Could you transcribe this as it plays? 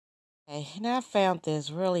Okay, now I found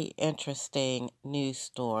this really interesting news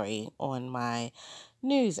story on my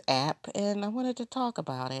news app, and I wanted to talk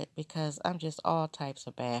about it because I'm just all types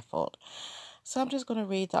of baffled. So I'm just going to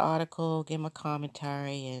read the article, give my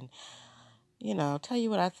commentary, and, tell you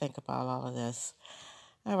what I think about all of this.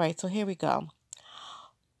 All right, so here we go.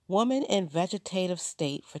 Woman in vegetative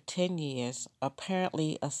state for 10 years,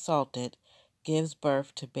 apparently assaulted, gives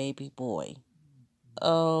birth to baby boy.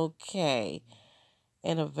 Okay.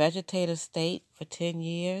 In a vegetative state for 10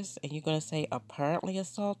 years, and you're going to say apparently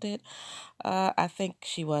assaulted? I think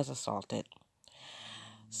she was assaulted.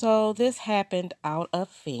 So this happened out of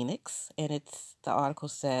Phoenix, and the article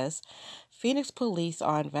says Phoenix police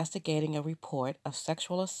are investigating a report of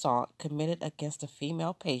sexual assault committed against a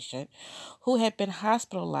female patient who had been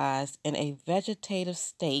hospitalized in a vegetative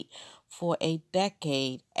state for a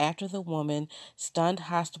decade after the woman stunned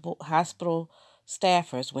hospital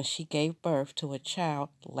staffers when she gave birth to a child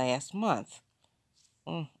last month.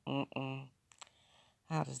 How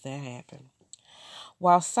does that happen?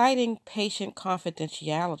 While citing patient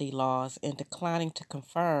confidentiality laws and declining to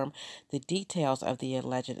confirm the details of the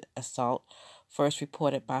alleged assault, first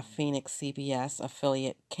reported by Phoenix CBS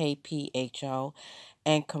affiliate KPHO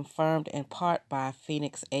and confirmed in part by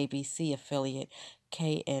Phoenix ABC affiliate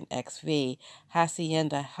KNXV,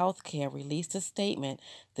 Hacienda Healthcare released a statement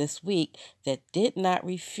this week that did not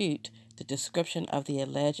refute the description of the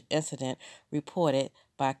alleged incident reported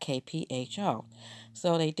by KPHO.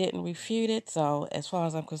 So they didn't refute it, so as far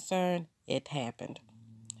as I'm concerned, it happened.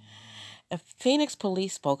 A Phoenix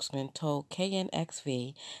police spokesman told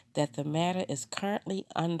KNXV that the matter is currently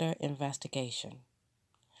under investigation.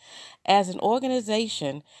 As an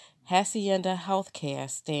organization, Hacienda Healthcare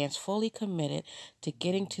stands fully committed to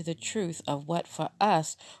getting to the truth of what for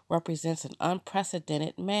us represents an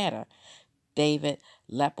unprecedented matter, David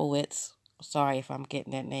Lepowitz, sorry if I'm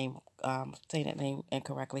getting that name, saying that name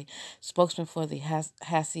incorrectly, spokesman for the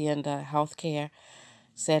Hacienda Healthcare,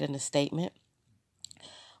 said in a statement.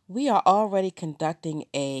 We are already conducting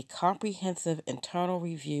a comprehensive internal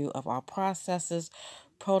review of our processes,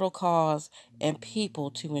 protocols, and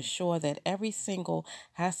people to ensure that every single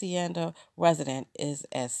Hacienda resident is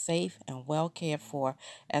as safe and well cared for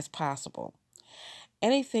as possible.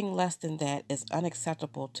 Anything less than that is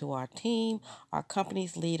unacceptable to our team, our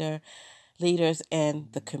company's leaders,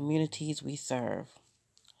 and the communities we serve.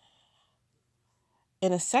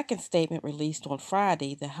 In a second statement released on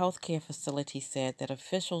Friday, the healthcare facility said that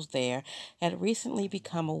officials there had recently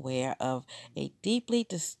become aware of a deeply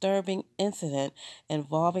disturbing incident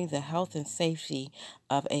involving the health and safety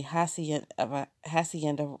of a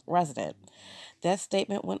Hacienda resident. That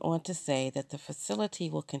statement went on to say that the facility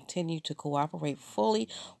will continue to cooperate fully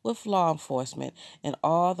with law enforcement and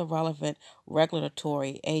all the relevant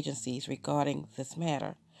regulatory agencies regarding this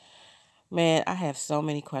matter. Man, I have so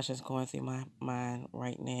many questions going through my mind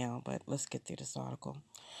right now, but let's get through this article.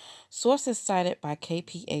 Sources cited by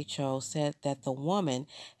KPHO said that the woman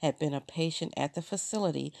had been a patient at the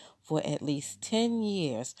facility for at least 10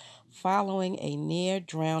 years following a near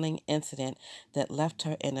drowning incident that left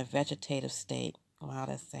her in a vegetative state. Wow,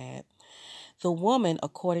 that's sad. The woman,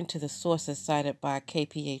 according to the sources cited by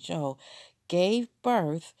KPHO, gave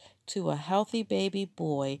birth to a healthy baby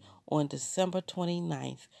boy on December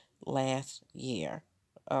 29th last year.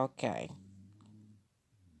 Okay.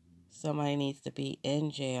 Somebody needs to be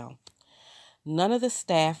in jail. None of the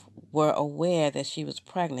staff were aware that she was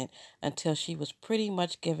pregnant until she was pretty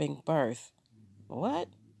much giving birth. What?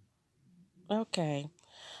 Okay.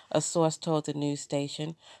 A source told the news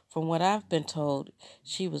station. From what I've been told,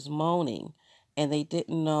 she was moaning and they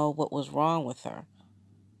didn't know what was wrong with her.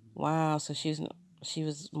 Wow, so she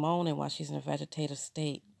was moaning while she's in a vegetative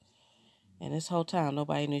state. And this whole time,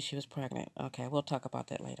 nobody knew she was pregnant. Okay, we'll talk about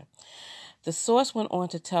that later. The source went on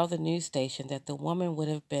to tell the news station that the woman would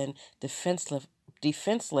have been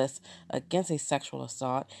defenseless against a sexual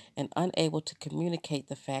assault and unable to communicate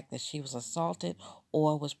the fact that she was assaulted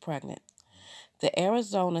or was pregnant. The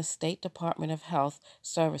Arizona State Department of Health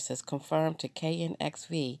Services confirmed to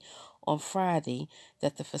KNXV on Friday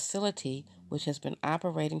that the facility, which has been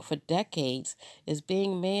operating for decades, is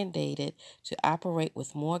being mandated to operate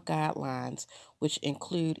with more guidelines, which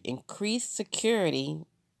include increased security,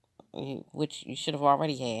 which you should have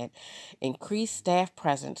already had, increased staff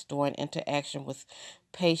presence during interaction with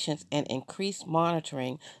patients, and increased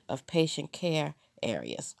monitoring of patient care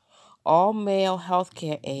areas. All male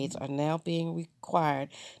healthcare aides are now being required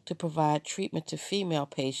to provide treatment to female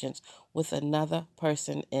patients with another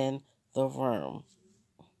person in the room.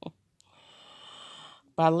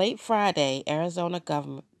 By late Friday, Arizona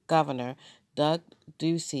Governor Doug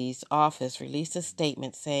Ducey's office released a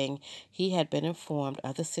statement saying he had been informed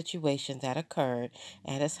of the situation that occurred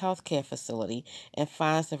at his healthcare facility and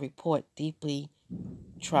finds the report deeply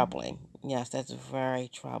troubling. Yes, that's very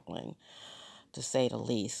troubling, to say the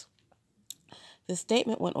least. The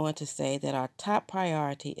statement went on to say that our top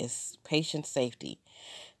priority is patient safety.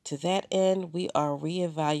 To that end, we are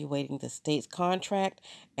reevaluating the state's contract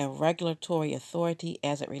and regulatory authority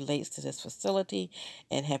as it relates to this facility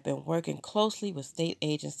and have been working closely with state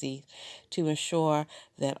agencies to ensure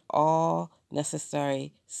that all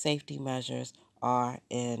necessary safety measures are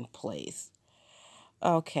in place.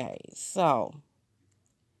 Okay, so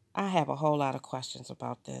I have a whole lot of questions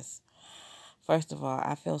about this. First of all,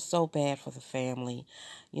 I feel so bad for the family.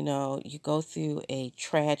 You know, you go through a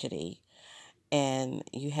tragedy and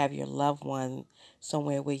you have your loved one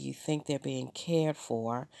somewhere where you think they're being cared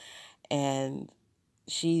for, and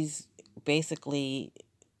she's basically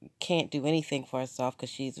can't do anything for herself because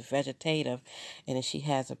she's vegetative, and then she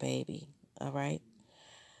has a baby. All right,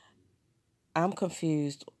 I'm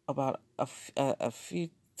confused about a few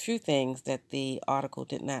things that the article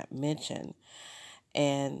did not mention,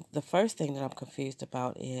 and the first thing that I'm confused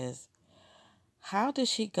about is how did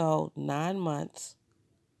she go 9 months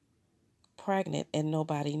pregnant and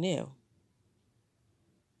nobody knew?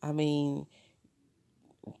 I mean,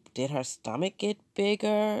 did her stomach get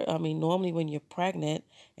bigger? I mean, normally when you're pregnant,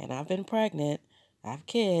 and I've been pregnant, I have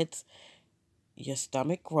kids, your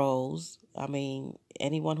stomach grows. I mean,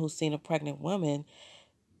 anyone who's seen a pregnant woman,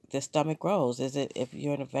 their stomach grows. Is it, if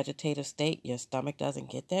you're in a vegetative state, your stomach doesn't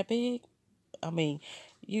get that big? I mean,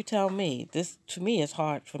 you tell me. This, to me, is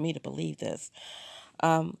hard for me to believe this.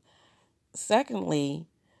 Secondly,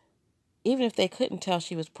 even if they couldn't tell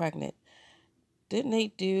she was pregnant, didn't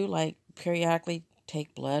they do, like, periodically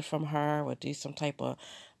take blood from her or do some type of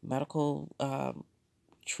medical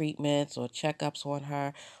treatments or checkups on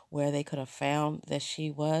her where they could have found that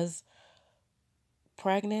she was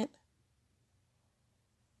pregnant?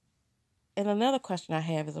 And another question I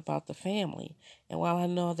have is about the family. And while I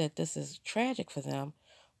know that this is tragic for them,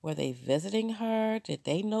 were they visiting her? Did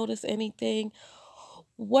they notice anything?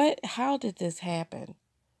 How did this happen?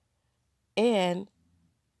 And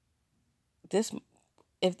this,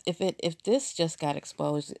 if this just got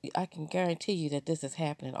exposed, I can guarantee you that this is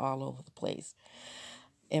happening all over the place.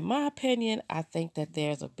 In my opinion, I think that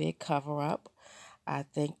there's a big cover up. I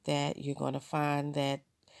think that you're going to find that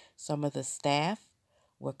some of the staff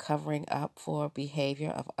were covering up for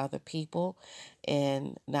behavior of other people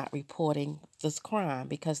and not reporting this crime,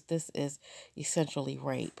 because this is essentially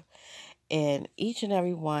rape. And each and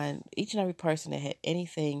every person that had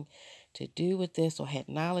anything to do with this or had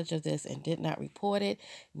knowledge of this and did not report it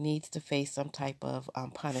needs to face some type of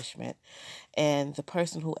punishment. And the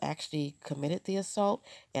person who actually committed the assault,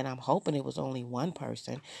 and I'm hoping it was only one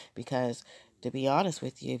person, because to be honest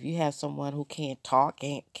with you, if you have someone who can't talk,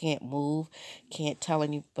 can't move, can't tell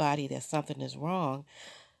anybody that something is wrong,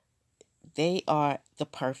 they are the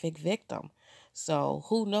perfect victim. So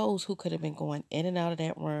who knows who could have been going in and out of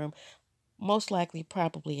that room, most likely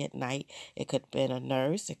probably at night. It could have been a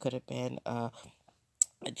nurse, it could have been a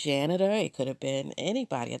janitor, it could have been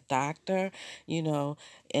anybody, a doctor, in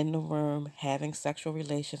the room having sexual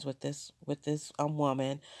relations with this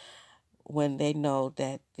woman when they know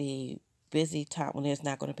that the busy time, when there's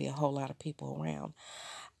not going to be a whole lot of people around.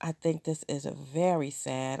 I think this is very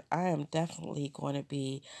sad. I am definitely going to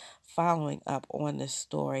be following up on this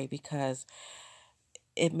story because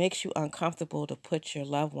it makes you uncomfortable to put your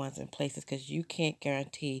loved ones in places because you can't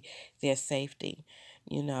guarantee their safety.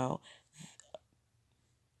 You know,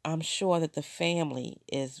 I'm sure that the family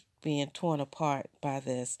is being torn apart by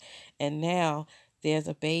this. And now there's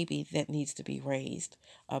a baby that needs to be raised,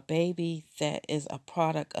 a baby that is a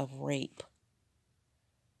product of rape.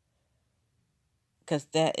 Because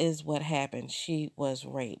that is what happened. She was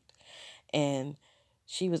raped. And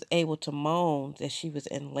she was able to moan that she was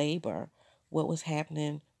in labor. What was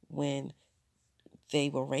happening when they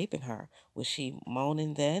were raping her? Was she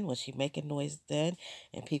moaning then? Was she making noise then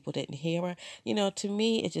and people didn't hear her? To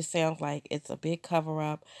me, it just sounds like it's a big cover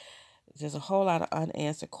up. There's a whole lot of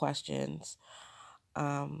unanswered questions.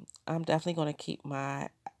 I'm definitely going to keep my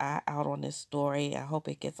eye out on this story. I hope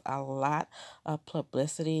it gets a lot of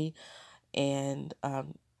publicity. And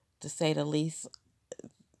to say the least,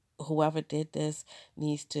 whoever did this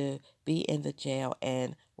needs to be in the jail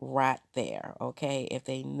and rot there, okay? If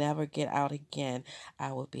they never get out again,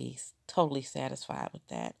 I would be totally satisfied with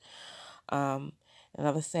that. Um,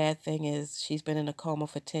 Another sad thing is she's been in a coma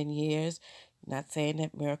for 10 years. Not saying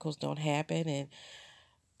that miracles don't happen and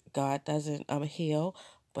God doesn't heal,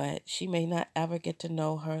 but she may not ever get to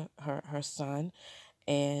know her son,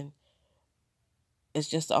 and it's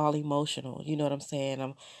just all emotional. You know what I'm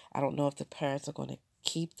saying? I don't know if the parents are going to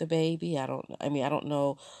keep the baby. I don't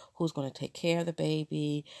know who's going to take care of the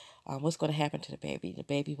baby. What's going to happen to the baby? The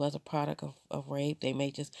baby was a product of rape. They may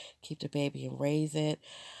just keep the baby and raise it.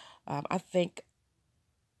 I think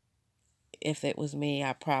if it was me,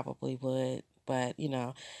 I probably would. But,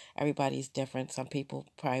 everybody's different. Some people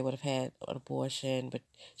probably would have had an abortion, but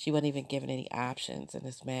she wasn't even given any options in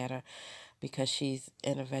this matter because she's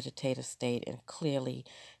in a vegetative state and clearly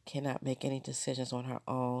cannot make any decisions on her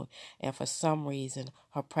own. And for some reason,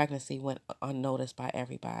 her pregnancy went unnoticed by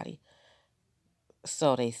everybody.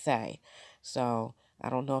 So they say. So I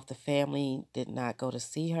don't know if the family did not go to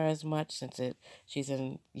see her as much since she's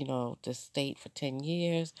in, the state for 10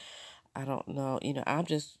 years. I don't know. I'm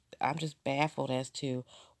just baffled as to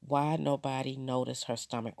why nobody noticed her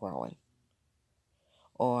stomach growing.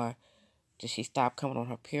 Or did she stop coming on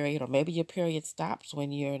her period? Or maybe your period stops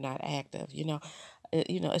when you're not active.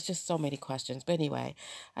 It's just so many questions. But anyway,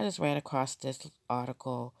 I just ran across this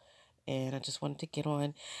article and I just wanted to get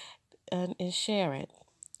on and share it.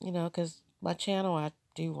 Because my channel, I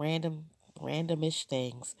do randomish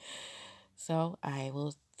things. So I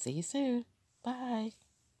will see you soon. Bye.